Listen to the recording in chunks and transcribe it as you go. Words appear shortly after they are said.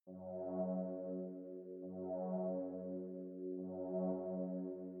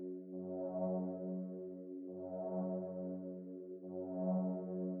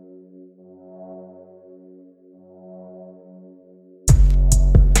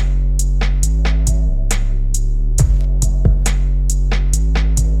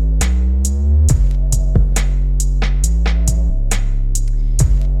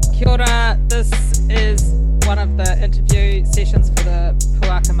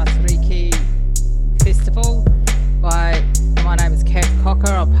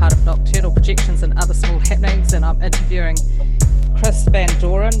interviewing Chris Van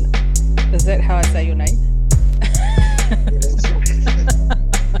Doren. Is that how I say your name?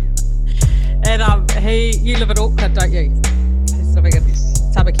 And you live in Auckland, don't you? He's living in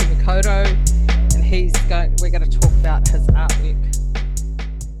Tamaki Makaurau, and we're going to talk about his artwork.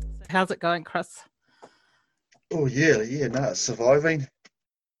 So how's it going, Chris? Oh yeah, no, surviving.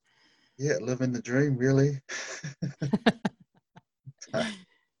 Yeah, living the dream, really.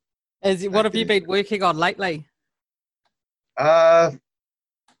 What have you been working on lately?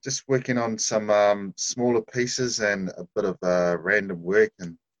 Just working on some smaller pieces and a bit of random work,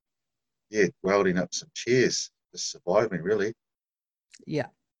 and welding up some chairs. Just surviving, really. Yeah,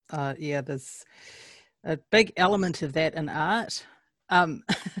 there's a big element of that in art. I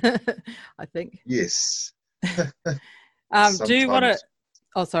think. Yes. Do you want to?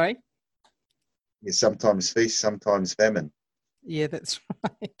 Oh, sorry. Yeah, sometimes feast, sometimes famine. Yeah, that's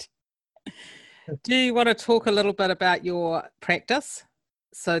right. Do you want to talk a little bit about your practice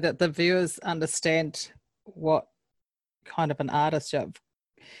so that the viewers understand what kind of an artist you're?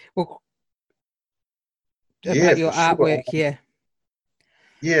 Well, about your artwork, sure.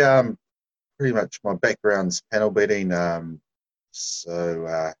 Yeah, pretty much my background's panel beating,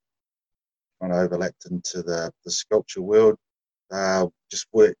 so kind of overlapped into the sculpture world. Just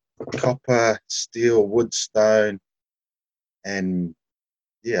work copper, steel, wood, stone, and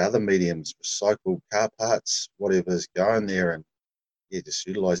other mediums, recycled car parts, whatever's going there, and just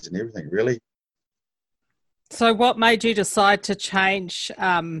utilising everything, really. So what made you decide to change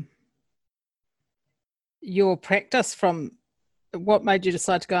your practice what made you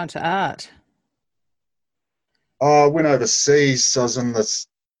decide to go into art? I went overseas. Went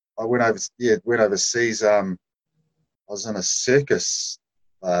overseas. I was in a circus,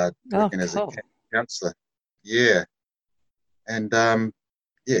 working as a counsellor. Yeah. And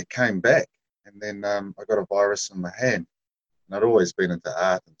came back, and then I got a virus in my hand, and I'd always been into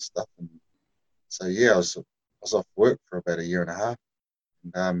art and stuff, and so I was off work for about a year and a half,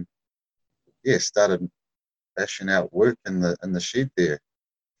 and started bashing out work in the shed there,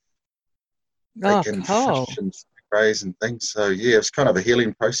 making fish and sprays and things. So it was kind of a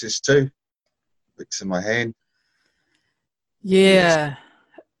healing process too, fixing my hand. Yeah.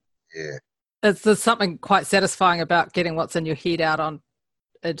 Yeah. There's something quite satisfying about getting what's in your head out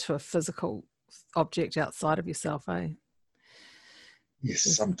into a physical object outside of yourself, eh? Yes,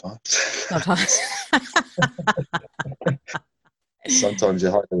 sometimes. Sometimes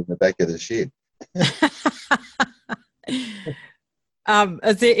you hide it in the back of the shed.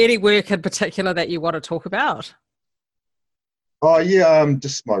 Is there any work in particular that you want to talk about? Oh yeah,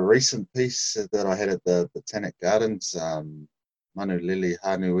 just my recent piece that I had at the Botanic Gardens, Manulili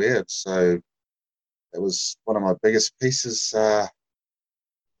Hanuea. So it was one of my biggest pieces.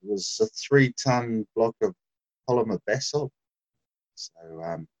 It was a 3-ton block of polymer basalt. So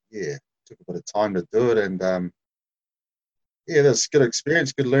took a bit of time to do it, and it was a good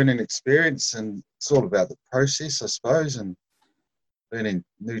experience, good learning experience, and it's all about the process, I suppose, and learning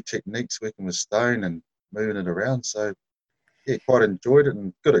new techniques, working with stone and moving it around. So quite enjoyed it,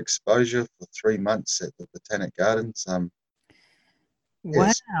 and good exposure for 3 months at the Botanic Gardens.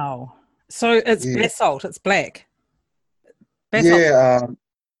 Wow. So it's basalt, it's black. Basalt.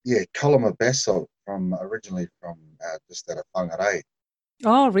 Polymer basalt originally from just out of Whangarei.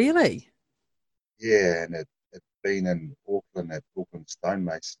 Oh, really? Yeah, and it'd been in Auckland at Auckland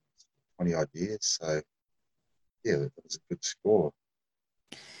Stonemasons for 20 odd years. So it was a good score.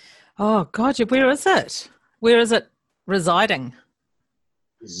 Oh God, where is it? Where is it residing?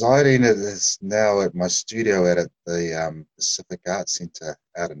 Residing is now at my studio at the Pacific Arts Centre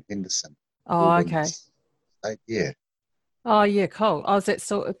out in Henderson. Oh, okay. Yeah. Oh, yeah, cool. Oh,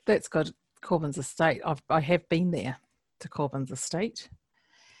 that's good. Corbin's Estate. I have been there to Corbin's Estate.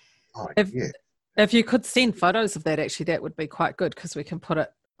 Oh, If you could send photos of that, actually, that would be quite good because we can put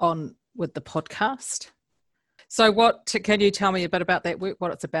it on with the podcast. So can you tell me a bit about that work,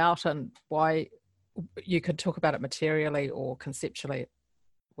 what it's about, and why you could talk about it materially or conceptually,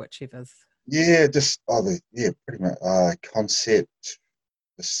 whichever's. Yeah, pretty much concept,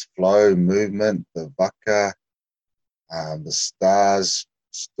 this flow, movement, the waka, the stars,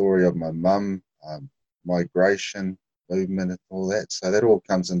 story of my mum, migration, movement, and all that. So that all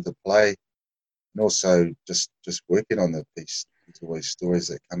comes into play, and also just working on the piece. There's always stories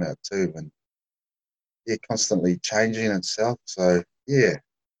that come out too, and constantly changing itself. So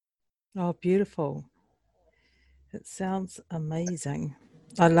Oh, beautiful! It sounds amazing.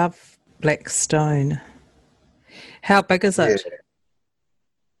 I love black stone. How big is it?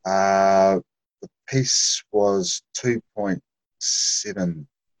 The piece was 2.7.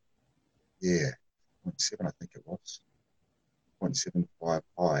 Yeah. 0.7, I think it was. 0.75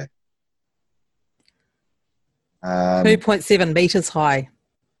 high. 2.7 meters high.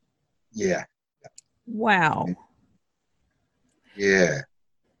 Yeah. Wow. Yeah.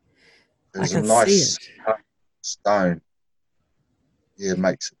 It I was a can see nice it. stone. Yeah, it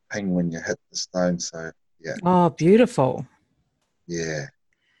makes it ping when you hit the stone. So, yeah. Oh, beautiful. Yeah.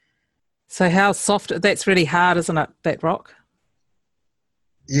 So how soft, that's really hard, isn't it, that rock?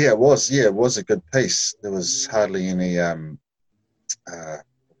 Yeah, it was. Yeah, it was a good piece. There was hardly any, what do you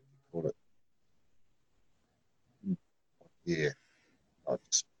call it? Yeah,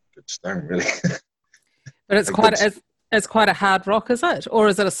 just good stone, really. But it's A quite good, it's quite a hard rock, is it? Or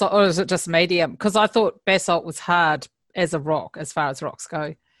is it or is it just medium? Because I thought basalt was hard as a rock, as far as rocks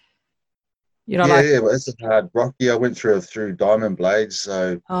go. You know, yeah, like, yeah, but it's a hard rock. Yeah, I went through diamond blades,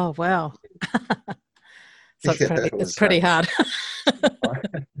 so oh wow. So yeah, it it's was pretty hard.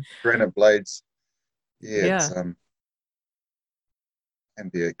 granite blades. Yeah, Yeah. it's can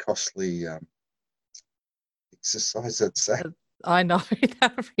be a costly exercise, I'd say, I know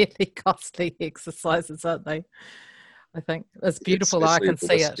they're really costly exercises, aren't they? I think it's yeah, beautiful though. I especially can with the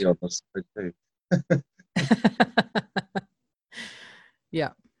see whiskey it. on the side too.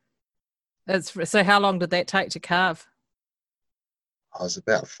 Yeah. It's so how long did that take to carve? I was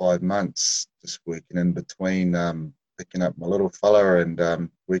about 5 months just working in between, picking up my little fella and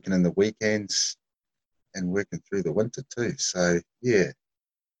working in the weekends and working through the winter too. So yeah,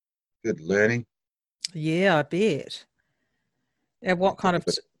 good learning. Yeah, I bet. And what It kind of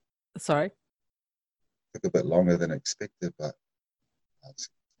sorry? took a bit longer than expected, but it's,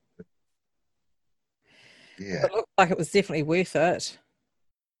 yeah, It looked like it was definitely worth it.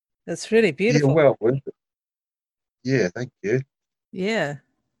 It's really yeah, beautiful. well worth it. Yeah, thank you. Yeah.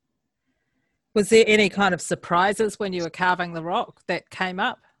 Was there any kind of surprises when you were carving the rock that came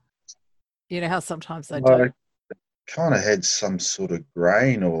up? You know how sometimes they do. I kind of had some sort of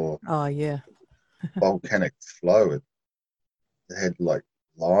grain or Oh yeah. volcanic flow. It had like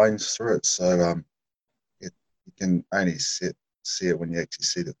lines through it, so you can only see it when you actually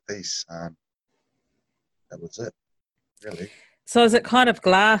see the piece. That was it, really. So is it kind of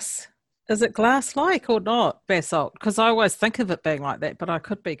glass? Is it glass like or not, basalt? Because I always think of it being like that, but I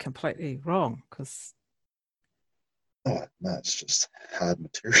could be completely wrong because Oh no, it's just hard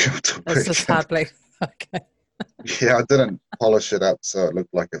material to it's just work in. hardly okay. Yeah, I didn't polish it up so it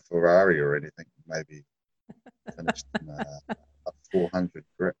looked like a Ferrari or anything. Maybe finished in a 400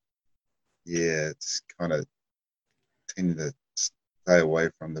 grit. Yeah, it's kind of tended to stay away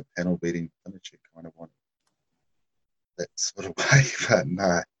from the panel beating finish. You kind of want that sort of way, but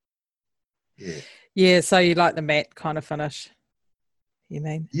no, yeah, Yeah, so you like the matte kind of finish, you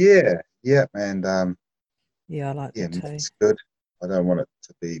mean? yeah, yeah, and Yeah, I like yeah, that too. it's good. I don't want it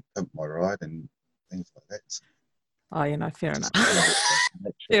to be pimp my ride and things like that. So Oh, fair enough. just kind of a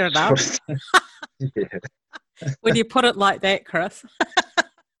natural Fair enough. sort of thing. Yeah, When you put it like that, Chris.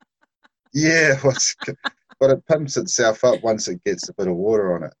 yeah, but it pumps itself up once it gets a bit of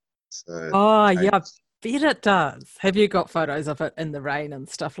water on it. So it Oh, yeah, I changes. bet it does. Have you got photos of it in the rain and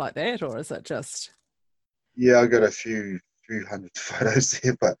stuff like that, or is it just? Yeah, I got a few hundred photos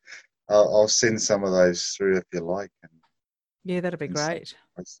there, but I'll send some of those through if you like, Yeah, that'd be and some great.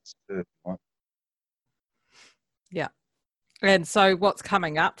 places too if you want. Yeah. And so, what's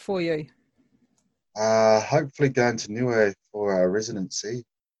coming up for you? Hopefully going to Niue for a residency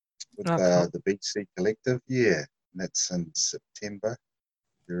with Oh, cool. the Beach Sea Collective. Yeah, and that's in September.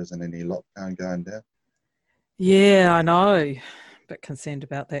 There isn't any lockdown going down. Yeah, I know. But concerned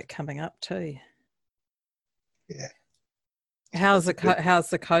about that coming up too. Yeah, How's that'd be good. how's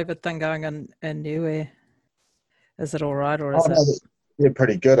the COVID thing going in New Air? Is it all right, or Oh is it? no, they're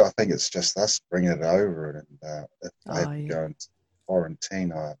pretty good. I think it's just us bringing it over, and if I have Oh, to yeah. go into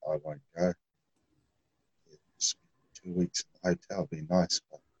quarantine, I won't go. Just 2 weeks in the hotel would be nice,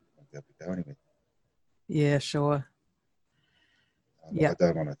 but I won't be able to go anywhere. Yeah, sure. I Yeah.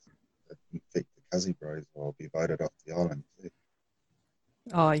 don't want to infect the Cuzzy Bros or I'll be voted off the island too.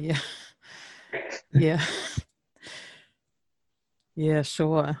 Oh, yeah. Yeah. Yeah,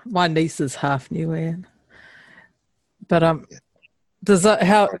 sure. My niece is half New Air, but Yeah. does that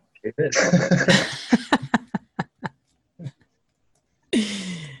how? Try to keep it.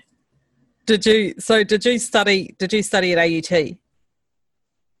 Did you study at AUT?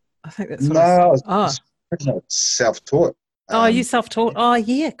 I think that's what No, I saw. I was Oh, just pretty much self-taught. oh, you self-taught. Oh,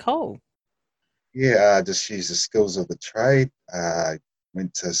 yeah, cool. Yeah, just use the skills of the trade.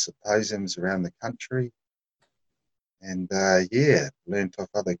 Went to symposiums around the country, and yeah, learned off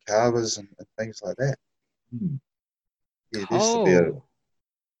other carvers and things like that. Hmm. Yeah, there used to be a Cool.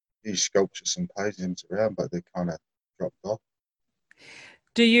 few sculpture symposiums around, but they kind of dropped off.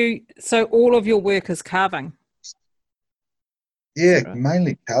 So all of your work is carving? Yeah, Right?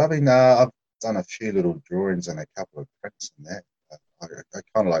 mainly carving. I've done a few little drawings and a couple of prints and that. I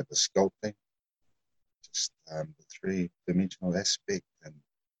kind of like the sculpting, just the three-dimensional aspect and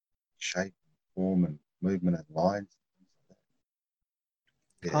shape and form and movement and lines.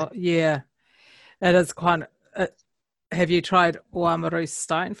 Yeah, Oh, yeah. It is quite. Have you tried Oamaru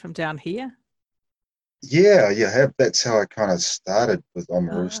stone from down here? yeah. That's how I kind of started with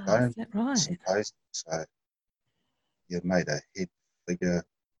Oamaru Ah, is Stone that right? Symposium. So yeah, made a head figure,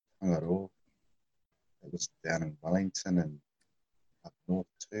 hung it all. It was down in Wellington and up north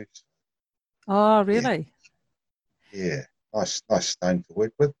too. So, Oh, yeah, really? yeah, nice stone to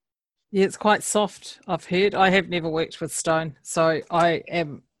work with. Yeah, it's quite soft, I've heard. I have never worked with stone, so I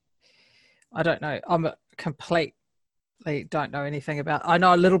don't know. I'm a completely don't know anything about, I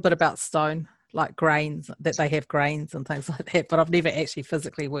know a little bit about stone, like grains, that they have grains and things like that, but I've never actually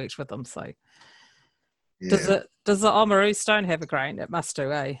physically worked with them. So Yeah. does the Oamaru stone have a grain? It must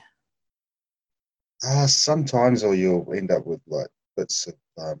do, eh? Sometimes, or you'll end up with like bits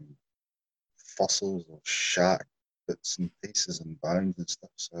of fossils or shark bits and pieces and bones and stuff.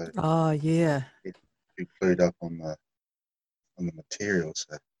 So Oh, yeah. get you clued up on the material.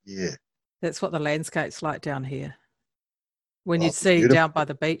 So yeah, That's what the landscape's like down here. When you oh, see beautiful. down by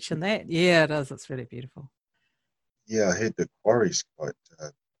the beach and that, yeah, it is. It's really beautiful. Yeah, I heard the quarry's quite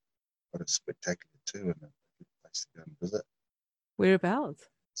a spectacular too, and a good place to go and visit. Whereabouts?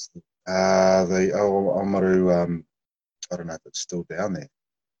 The Oamaru, I don't know if it's still down there.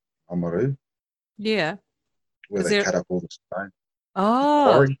 Oamaru, Yeah. where Is they there? cut up all the stone, the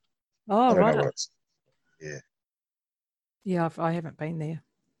Oh, quarry. oh, I don't know right. what it's. Yeah, Yeah, I haven't been there.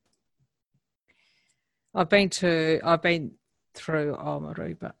 I've been through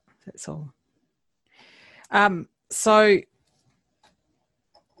Oamaru, but that's all. So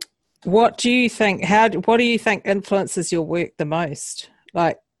what do you think? What do you think influences your work the most?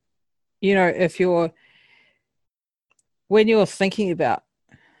 Like, if when you're thinking about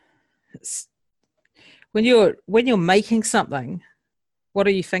when you're making something, what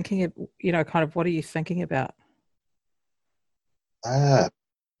are you thinking of? Kind of what are you thinking about? ah,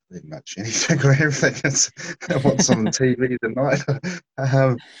 pretty much anything or everything. What's on TV tonight?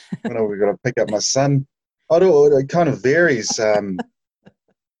 When are we got to pick up my son? I don't. It kind of varies.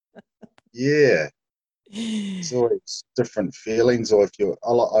 Yeah, it's always different feelings. Or if you,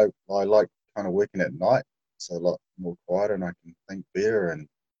 I like kind of working at night, so a lot more quiet, and I can think better. And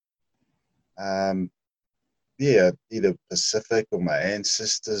um, yeah, either Pacific or my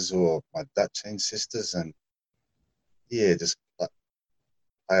ancestors or my Dutch ancestors, and yeah, just play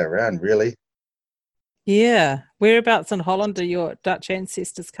around really. Yeah. Whereabouts in Holland do your Dutch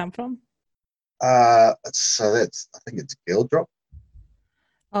ancestors come from? So that's I think it's Geldrop.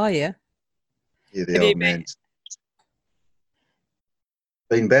 Oh, yeah. Yeah, the Have you old been? man's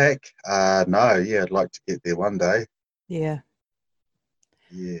been back. No, yeah, I'd like to get there one day. Yeah.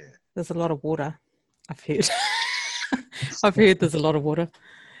 Yeah. There's a lot of water, I've heard. I've heard there's a lot of water.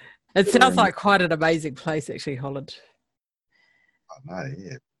 It Water sounds and like quite an amazing place, actually, Holland. I know,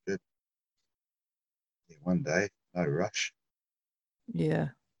 yeah, good. Yeah, one day, no rush. Yeah.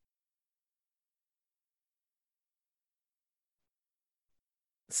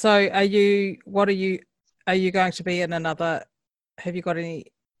 So are you going to be in another, have you got any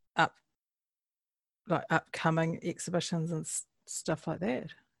up, like upcoming exhibitions and stuff like that?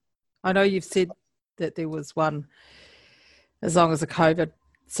 I know you've said that there was one as long as the COVID,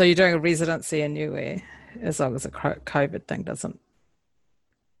 so you're doing a residency in Niue, as long as the COVID thing doesn't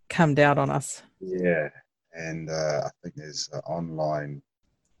come down on us. Yeah, and I think there's online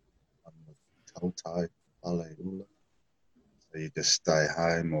one with Tautai Paleula. So you just stay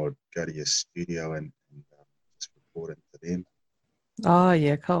home or go to your studio and just record it to them. Oh,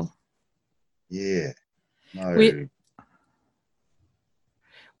 yeah, cool. Yeah, Where, no.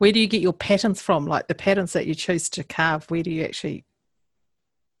 where do you get your patterns from? Like the patterns that you choose to carve, where do you actually?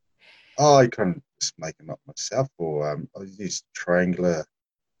 Oh, I can just make them up myself, or I use triangular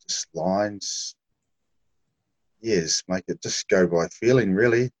just lines. Yes, make it just go by feeling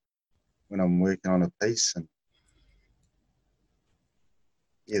really when I'm working on a piece, and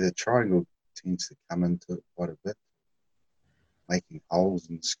yeah, the triangle tends to come into it quite a bit, making holes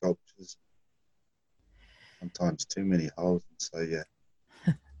in sculptures. Sometimes too many holes, and so you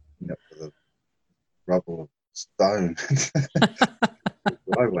end up with a rubble of stone.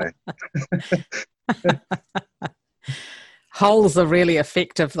 Highway. Holes are really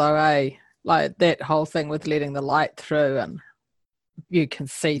effective though, eh? Like that whole thing with letting the light through and you can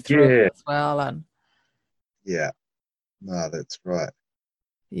see through it Yeah, as well. And yeah. No, that's right.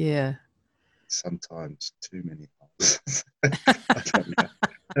 yeah. Sometimes too many holes. I don't know.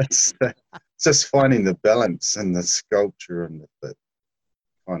 It's just finding the balance and the sculpture and the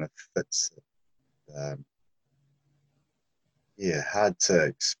kind of fits it. Yeah, hard to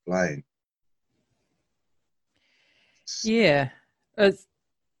explain. Yeah. It's,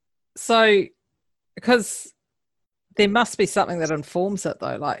 so, because there must be something that informs it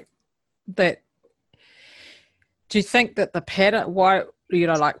though, like that. Do you think that the pattern, why,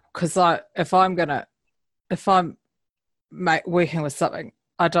 like, because if I'm working with something,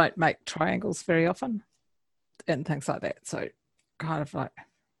 I don't make triangles very often and things like that. So, kind of like,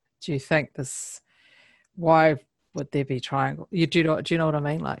 do you think this, why would there be triangle? Do you know what I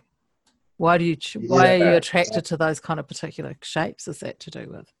mean? Like, why are you Yeah, attracted to those kind of particular shapes? Is that to do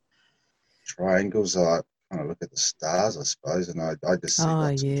with? triangles. I kind of look at the stars, I suppose, and I just see Oh,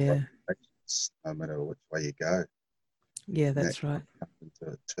 lots of yeah. triangles, no matter which way you go. Yeah, And that that's right. comes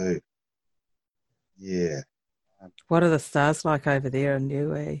into it too. Yeah. Um, What are the stars like over there in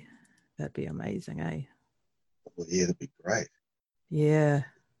Niue? That'd be amazing, eh? well, yeah, that'd be great. Yeah.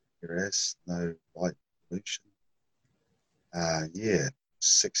 There is no light pollution. Yeah,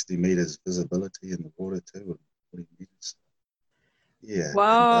 60 meters visibility in the water too, and 40 meters. Yeah, and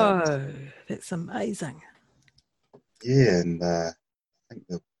Whoa, that's amazing. yeah, and I think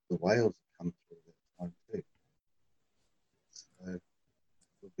the whales come through that time too. So it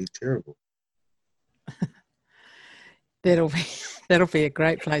would be terrible. That'll be that'll be a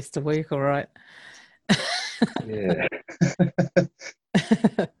great place to work, all right. Yeah.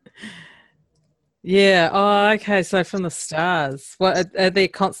 Yeah. Oh, okay. So from the stars, what are there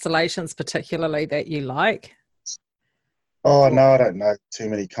constellations particularly that you like? Oh Or no, I don't know too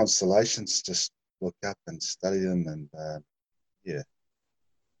many constellations. Just look up and study them, and yeah.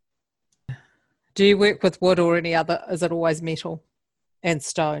 do you work with wood or any other? Is it always metal and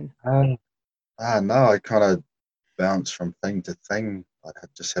stone? Um, no, I kind of bounce from thing to thing.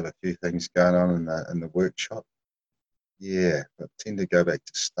 Just have a few things going on in the workshop. Yeah, but tend to go back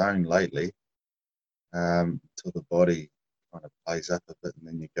to stone lately, till the body kind of plays up a bit, and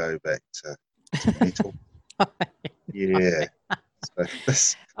then you go back to metal. Yeah, so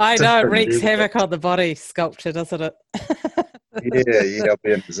this I know it different wreaks level. havoc on the body sculpture, doesn't it? Yeah, yeah, I'll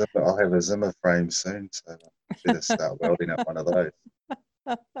be in the Zimmer. I'll have a Zimmer frame soon, so I better start welding up one of those.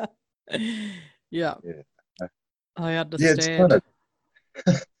 Yeah, Yeah, I yeah, it's kind understand.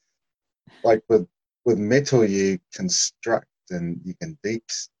 of like with metal, you construct and you can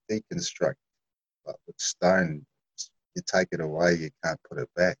deconstruct, but with stone, you take it away, you can't put it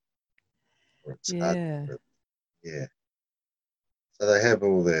back, or it's hard to Yeah. put it. Yeah, so they have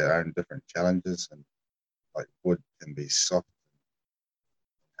all their own different challenges, and like wood can be soft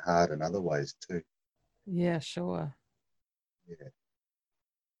and hard in other ways too. Yeah, sure. Yeah,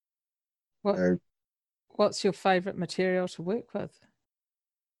 What so what's your favorite material to work with?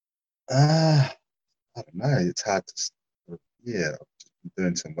 uh, I don't know. It's hard to. Yeah, I've just been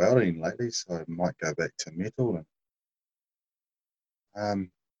doing some welding lately, so I might go back to metal and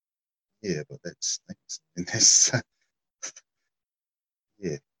yeah, but that's things. And that's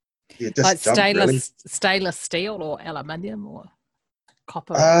yeah, yeah, Like just jump really. stainless steel or aluminium or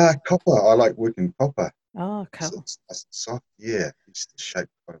copper or Copper. I like working copper. oh So cool. it's nice and soft. Yeah, used to shape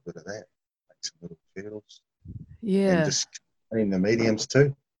quite a bit of that. Make some little turtles, and Yeah. just clean the mediums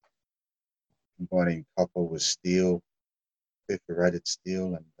too. Combining copper with steel, perforated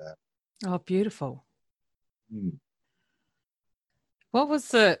steel, and Oh beautiful. mm, What was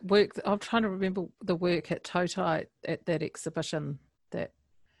the work I'm trying to remember the work at Totai at that exhibition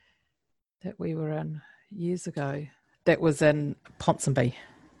that we were in years ago. That was in Ponsonby.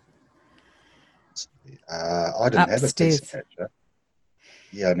 I didn't have a piece in Upstairs. that show.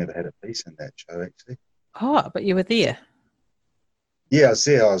 Yeah, I never had a piece in that show actually. Oh, but you were there. Yeah, I was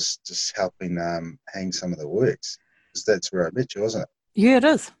there. I was just helping hang some of the works because that's where I met you, wasn't it? Yeah, it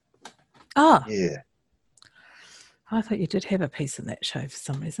is. Ah, Yeah, I thought you did have a piece in that show for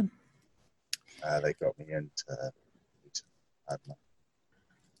some reason. they got me into. I don't know.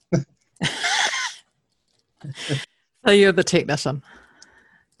 So you're the technician,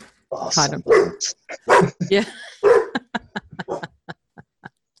 Oh, kind of. sometimes. Yeah.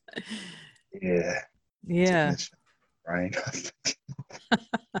 Yeah, Yeah. technician brain.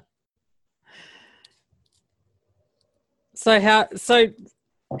 So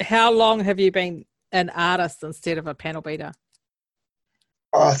how long have you been an artist instead of a panel beater?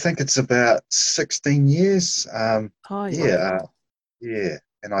 Oh, I think it's about 16 years. Oh yeah. Yeah, yeah,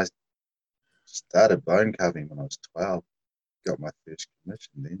 and I started bone carving when I was 12. got my first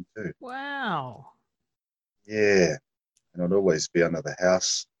commission then too. Wow. Yeah, and I'd always be under the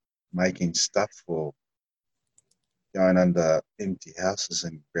house making stuff or going under empty houses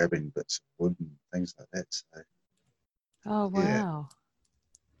and grabbing bits of wood and things like that. So Oh, yeah, wow.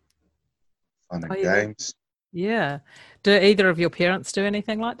 fun Oh, and yeah. games. Yeah. Do either of your parents do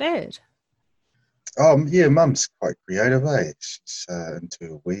anything like that? Yeah, Mum's quite creative, eh? She's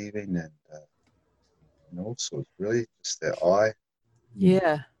into weaving and all sorts, really. Just that eye.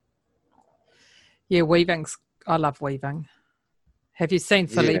 Yeah. Yeah, weaving's, I love weaving. Have you seen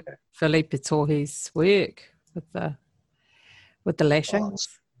Yeah. Philippe Torhi's work with the Oh,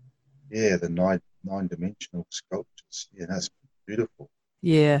 lashings? yeah, the nine-dimensional sculptures. Yeah, that's beautiful.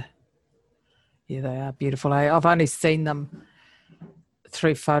 Yeah. Yeah, they are beautiful. I've only seen them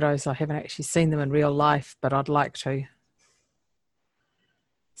through photos. I haven't actually seen them in real life, but I'd like to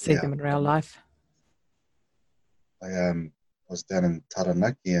see Yeah. them in real life. I was down in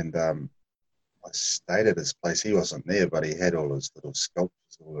Taranaki and I stayed at his place. He wasn't there, but he had all his little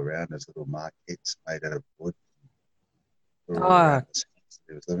sculptures all around, his little marquettes made out of wood. They were all Oh, around his house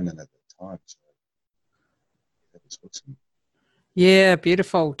that he was living in at the time. So that was awesome. yeah,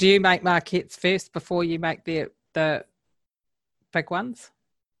 beautiful. Do you make marquettes first before you make the big ones?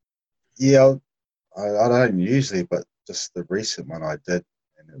 Yeah, I don't usually, but just the recent one I did,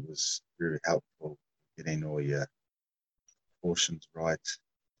 and it was very helpful getting all your portions right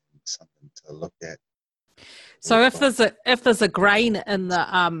and something to look at. So if there's a grain in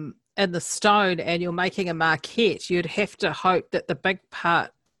the stone and you're making a marquette, you'd have to hope that the big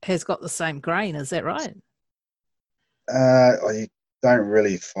part has got the same grain. Is that right? You don't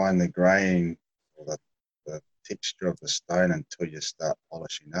really find the grain or the texture of the stone until you start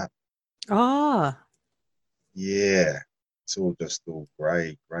polishing up. Oh, Yeah, it's all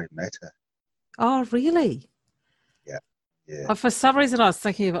grey matter. oh, really? Yeah, yeah, Oh, for some reason, I was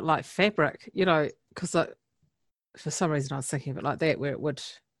thinking of it like fabric, because for some reason I was thinking of it like that, where it would,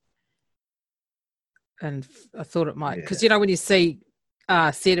 and I thought it might, because yeah, when you see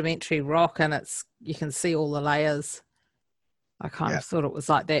sedimentary rock and you can see all the layers. I kind yeah, of thought it was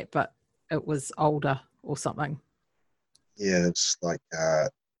like that, but it was older or something. yeah. It's like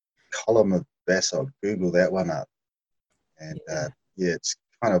column of basalt. Google that one up, and Yeah. yeah, it's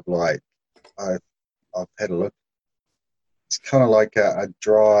kind of like I've I've had a look. It's kind of like a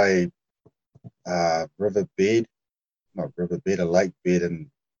dry river bed, not river bed, a lake bed, and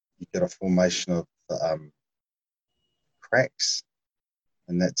you get a formation of cracks,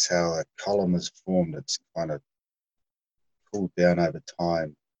 and that's how a column is formed. It's kind of cooled down over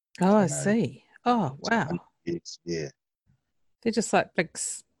time. Oh, I I don't know, see. Oh, to 100 wow. years. Yeah, They're just like big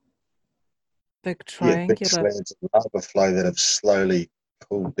yeah, big triangular. slabs of lava flow that have slowly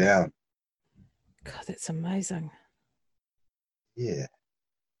cooled down. God, that's amazing. Yeah,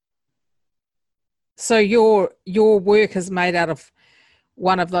 So your work is made out of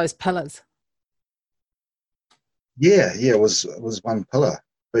one of those pillars. yeah. It was one pillar,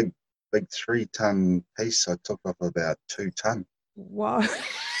 big 3 ton piece. I took off about 2 ton. Wow.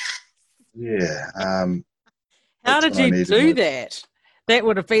 Yeah, How that's did when I you needed do my. that? That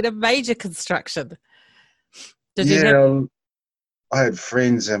would have been a major construction. Did you have Yeah, I had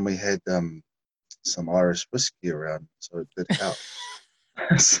friends and we had some Irish whiskey around, so it did help.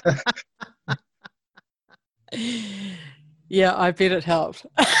 So, Yeah, I bet it helped.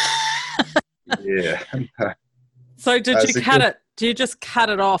 yeah, So did you that's a cut good. it? Do you just cut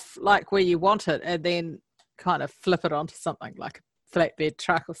it off like where you want it and then kind of flip it onto something like a flatbed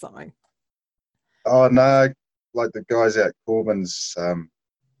truck or something? Oh no, like the guys out Corbin's,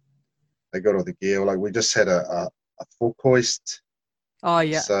 they got all the gear. Like we just had a fork hoist, Oh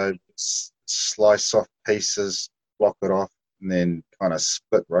yeah. so slice off pieces, block it off, and then kind of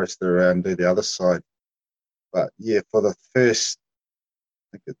split roast it around, do the other side. But yeah, for the first,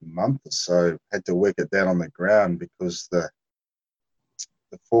 I think a month or so, had to work it down on the ground because the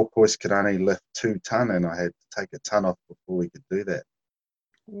fork hoist could only lift 2 ton, and I had to take a ton off before we could do that.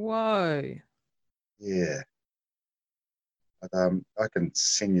 Whoa. Yeah, but I can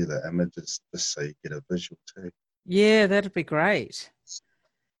send you the images just so you get a visual too. Yeah, that'd be great.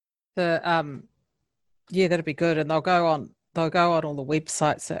 The yeah, that'd be good. And they'll go on all the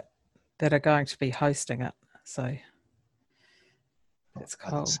websites that are going to be hosting it. So Oh, that's that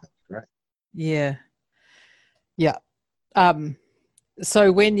cool. sounds great. Yeah. Yeah. Um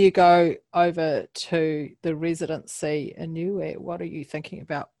so when you go over to the residency in Niue, what are you thinking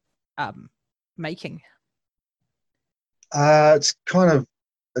about making? It's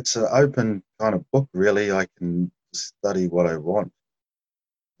an open kind of book, really. I can study what I want,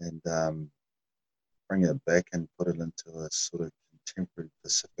 and bring it back and put it into a sort of contemporary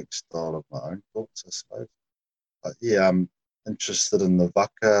Pacific style of my own thoughts, I suppose. But yeah, I'm interested in the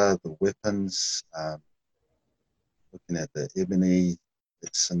waka, the weapons, looking at the ebony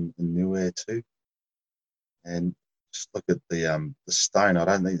that's in Niue too, and just look at the stone. I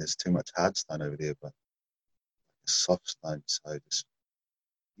don't think there's too much hard stone over there, but soft stone. So just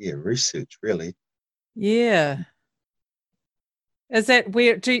research really. Yeah. Is that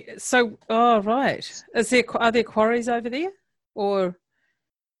where oh right. Are there quarries over there? Or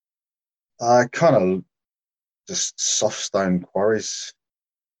Kind of just soft stone quarries.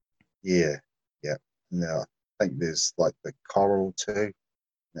 Yeah, yeah. Now I think there's like the coral too.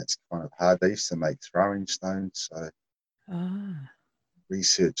 That's kind of hard. They used to make throwing stones, so ah.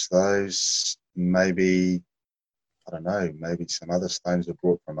 research those. Maybe I don't know. Maybe some other stones are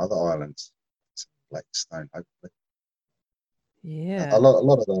brought from other islands. Some black stone, hopefully. Yeah. A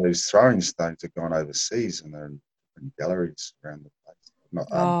lot of those throwing stones have gone overseas, and they're in different galleries around the place. Not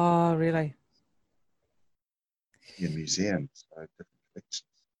Oh, really? museums, so different collections.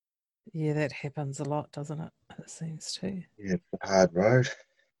 Yeah, that happens a lot, doesn't it? It seems to. Yeah, it's a hard road.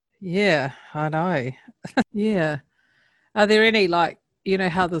 Yeah, I know. Yeah. Are there any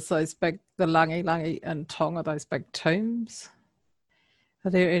how there's those big the Langi Langi and Tonga, those big tombs?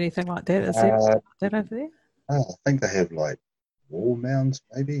 Are there anything like that? Is there Uh, that over there? I think they have like wall mounds,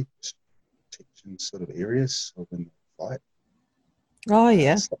 maybe just protection sort of areas of in the fight. Oh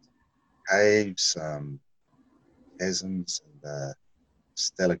yeah. It's like caves, chasms, and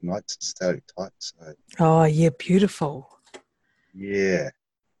stalagmites and stalactites. So Oh yeah, beautiful. yeah,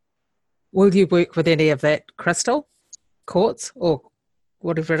 Will you work with any of that crystal, quartz, or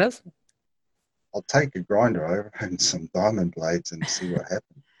whatever it is? I'll take a grinder over and some diamond blades and see what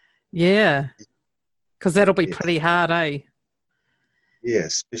happens. Yeah, because that'll be Yeah, pretty hard, eh? yeah,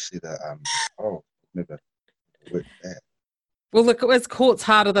 especially the coral. I've never worked that. Well, look, is quartz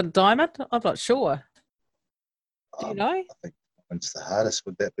harder than diamond? I'm not sure. Do you know? I think diamond's the hardest.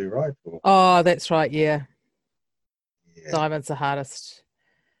 Would that be right? Or, Oh, that's right. Yeah, yeah, diamond's the hardest.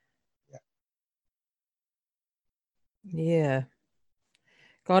 yeah. Yeah.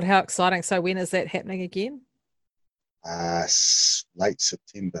 God, how exciting! So when is that happening again? Late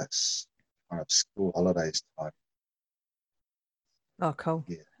September, kind of school holidays time. Oh, cool.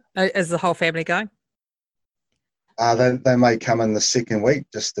 Yeah. Is the whole family going? They may come in the second week,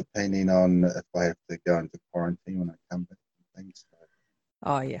 just depending on if I have to go into quarantine when I come back and things. So,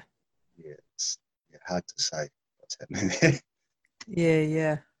 Oh, yeah. yeah, it's hard to say what's happening there. Yeah,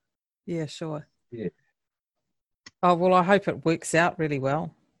 yeah. Yeah, sure. Yeah, Oh, well, I hope it works out really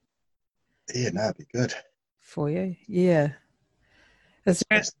well yeah, no, it'd be good. for you. Yeah. I was Is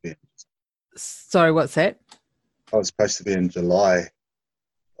there, supposed to be. sorry, what's that? I was supposed to be in July,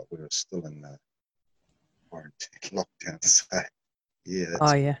 but we were still in the quarantine lockdown. So yeah, Oh,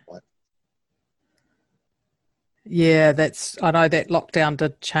 that's yeah. quite. Yeah, I know that lockdown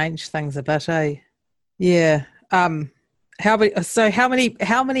did change things a bit, eh? Yeah. How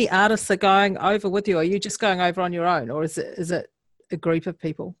many artists are going over with you? Are you just going over on your own, or is it a group of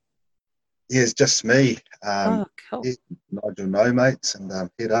people? Yeah, it's just me. Oh, cool. Yeah, Nigel no mates, and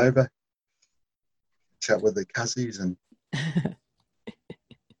head over, chat with the cussies, and have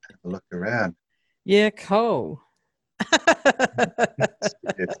a look around. Yeah, cool.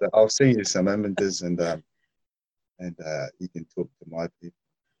 Yeah, so I'll send you some images, and you can talk to my people.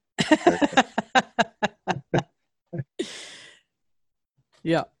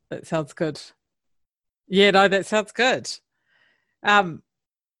 Yeah, that sounds good. Yeah, no, that sounds good. Um,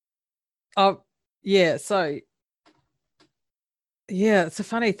 oh, yeah, so yeah, it's a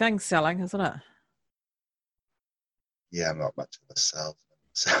funny thing selling, isn't it? Yeah, I'm not much of a salesman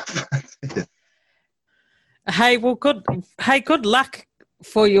myself. Hey, well, good. Hey, good luck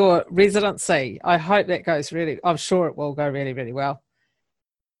for your residency. I hope that goes I'm sure it will go really, really well.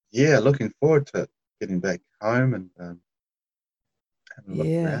 Yeah, looking forward to getting back home and having a look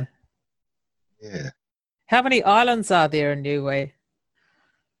Yeah. around. Yeah, How many islands are there in Niue?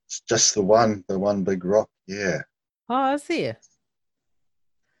 it's just the one big rock. Yeah, Oh, is there?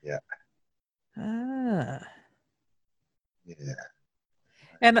 yeah, Ah. yeah.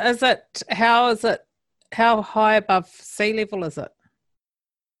 And how high above sea level is it?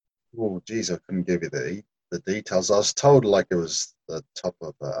 Oh, geez, I couldn't give you the details. I was told like it was the top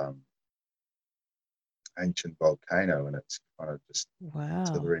of an ancient volcano, and it's kind of just Wow.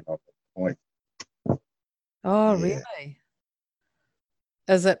 tithering off a point. Oh, Yeah, really?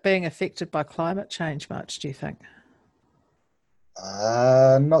 Is it being affected by climate change much, do you think?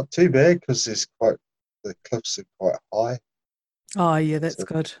 not too bad because the cliffs are quite high. Oh, yeah, that's So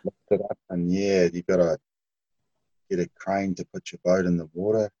good. lift it up and yeah, you got to get a crane to put your boat in the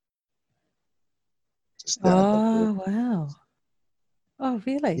water, just down at the water. Oh, wow. Oh,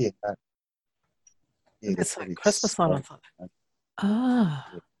 really? Yeah, yeah, they're That's like pretty Christmas on, I small. thought.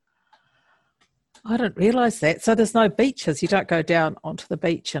 Ah, I didn't realise that. So there's no beaches. You don't go down onto the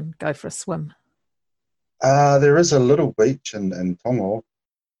beach and go for a swim. There is a little beach in Tonga,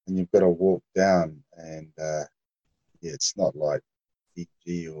 and you've got to walk down, and yeah, it's not like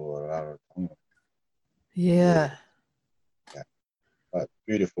Fiji or Rarotonga. Yeah, Yeah. yeah, but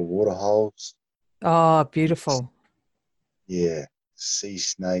beautiful water holes. Oh, And beautiful. yeah, sea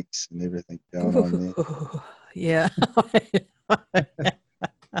snakes and everything going on there. Ooh, yeah.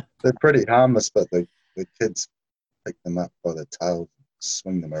 They're pretty harmless, but the kids pick them up by the tail,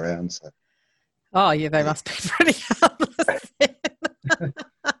 swing them around. So Oh, yeah, they yeah, must be pretty harmless.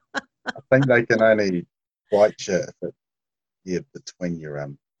 I think they can only bite you if it, yeah, between your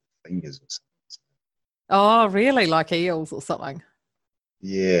fingers or something. So, Oh, really? Like eels or something?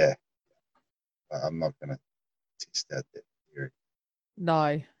 yeah, but I'm not going to test out that theory.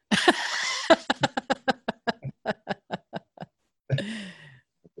 No.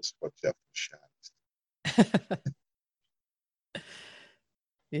 Just watch out for sharks.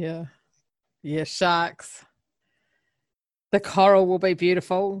 Yeah. Yeah, sharks. The coral will be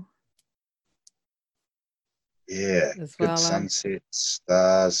beautiful Yeah, as good well. sunsets,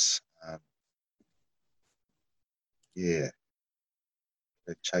 stars. Yeah,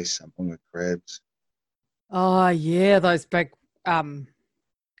 they chase some hunga crabs. Oh, yeah, those big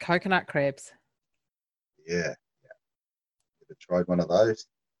coconut crabs. Yeah, ever tried one of those?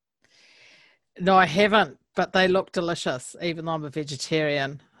 No, I haven't, but they look delicious. Even though I'm a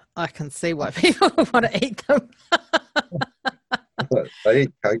vegetarian, I can see why people want to eat them. They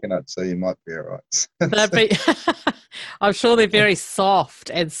eat coconuts, so you might be all right. They'd be, I'm sure they're very soft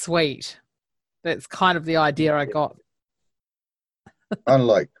and sweet. That's kind of the idea I got.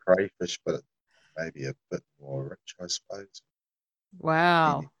 Unlike crayfish, but maybe a bit more rich, I suppose. Depending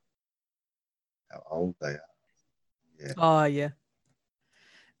Wow. how old they are. Yeah, Oh, yeah.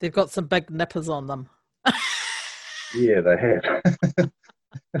 They've got some big nippers on them. yeah, they have.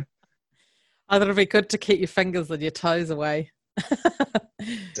 I thought it'd be good to keep your fingers and your toes away.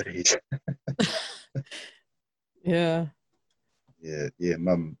 Indeed. Yeah. Yeah.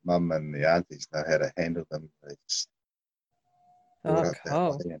 Mum, and the aunties know how to handle them. They just Oh, brought up that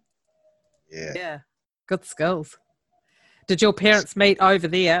cool. way. And yeah. Yeah. Good skills. Did your parents meet over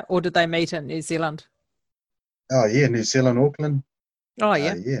there or did they meet in New Zealand? Oh yeah, New Zealand, Auckland. Oh,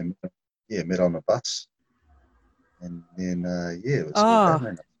 yeah. Yeah, met on a bus, and then yeah, it was good. Oh,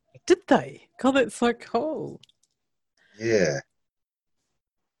 Man. did they? God, that's so cool. Yeah,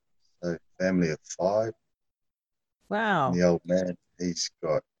 so family of five. And Wow. the old man, it's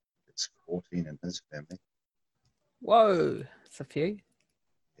 14 in his family. Whoa. It's a few.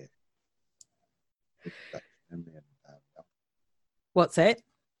 Yeah, big Dutch family in What's that?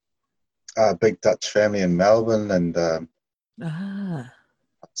 big Dutch family in Melbourne and Ah.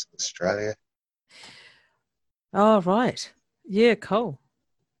 parts of Australia. Oh, right. Yeah, cool.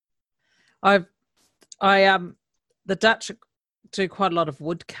 I've I the Dutch do quite a lot of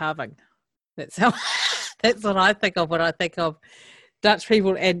wood carving. That's how that's what I think of when I think of Dutch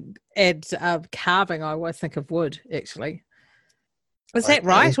people and carving. I always think of wood. Actually, is that Okay.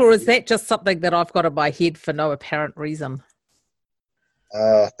 right, or is that just something that I've got in my head for no apparent reason?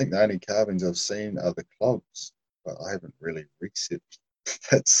 I think the only carvings I've seen are the clogs, but I haven't really researched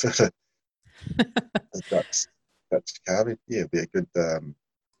that sort of the Dutch carving. Yeah, it'd be a good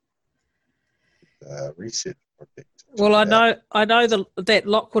research project to Well, check it out. I know that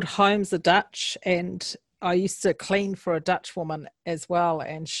Lockwood Homes are Dutch, and I used to clean for a Dutch woman as well,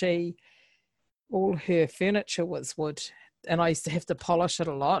 and all her furniture was wood, and I used to have to polish it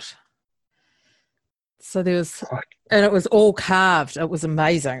a lot. So and it was all carved. It was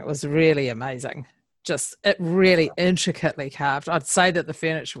amazing. It was really amazing. Just it really intricately carved. I'd say that the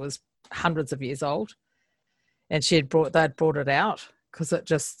furniture was hundreds of years old, and they'd brought it out because it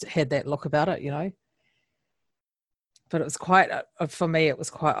just had that look about it, you know. But it was quite for me. It was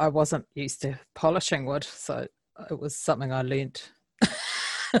quite. I wasn't used to polishing wood, so it was something I learnt.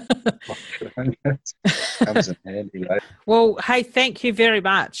 Comes in handy later. Well, hey, thank you very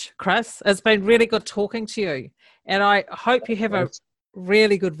much, Chris. It's been really good talking to you, and I hope you have a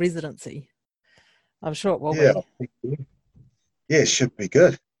really good residency. I'm sure it will Yeah, be. yeah, it should be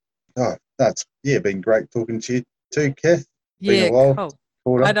good. Oh, that's been great talking to you too, Kath. Been Yeah, a while. cool.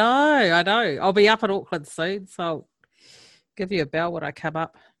 Caught I up. know, I know. I'll be up in Auckland soon, so I'll give you a bell when I come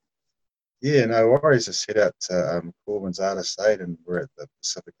up. Yeah, no worries. Just head out to Corbin's Artist Aid, and we're at the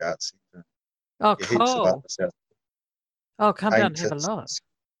Pacific Arts Centre. Oh, Yeah, heaps of cool. artists out Oh, come there. down and have a Painters, look.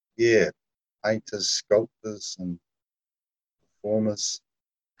 yeah, painters, sculptors, and performers.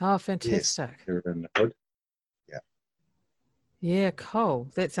 Oh, Yes, fantastic. they're in the hood. Yeah, Yeah, cool.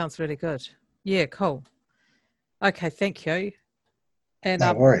 That sounds really good. Yeah, cool. Okay, thank you. And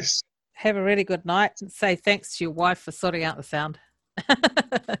no worries. have a really good night and say thanks to your wife for sorting out the sound.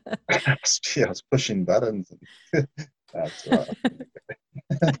 Yeah, I was pushing buttons. And that's all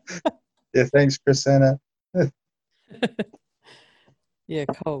right. Yeah, thanks, Christina. Yeah,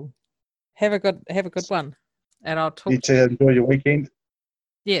 cool. Have a good one. And I'll You talk to too. you. Enjoy your weekend.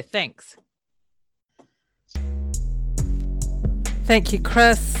 Yeah, thanks. Thank you,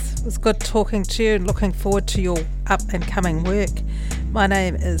 Chris. It was good talking to you and looking forward to your up and coming work. My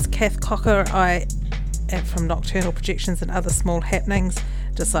name is Kath Cocker. I am from Nocturnal Projections and Other Small Happenings.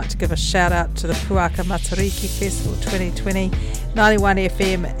 Just like to give a shout out to the Puaka Matariki Festival 2020, 91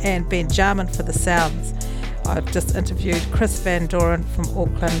 FM and Ben Jarman for the sounds. I've just interviewed Chris Van Doren from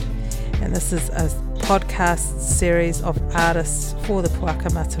Auckland, and this is a podcast series of artists for the Puaka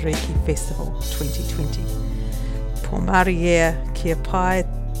Matariki Festival 2020. Pō Marie kia pai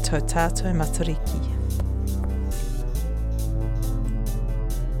tō tātou Matariki.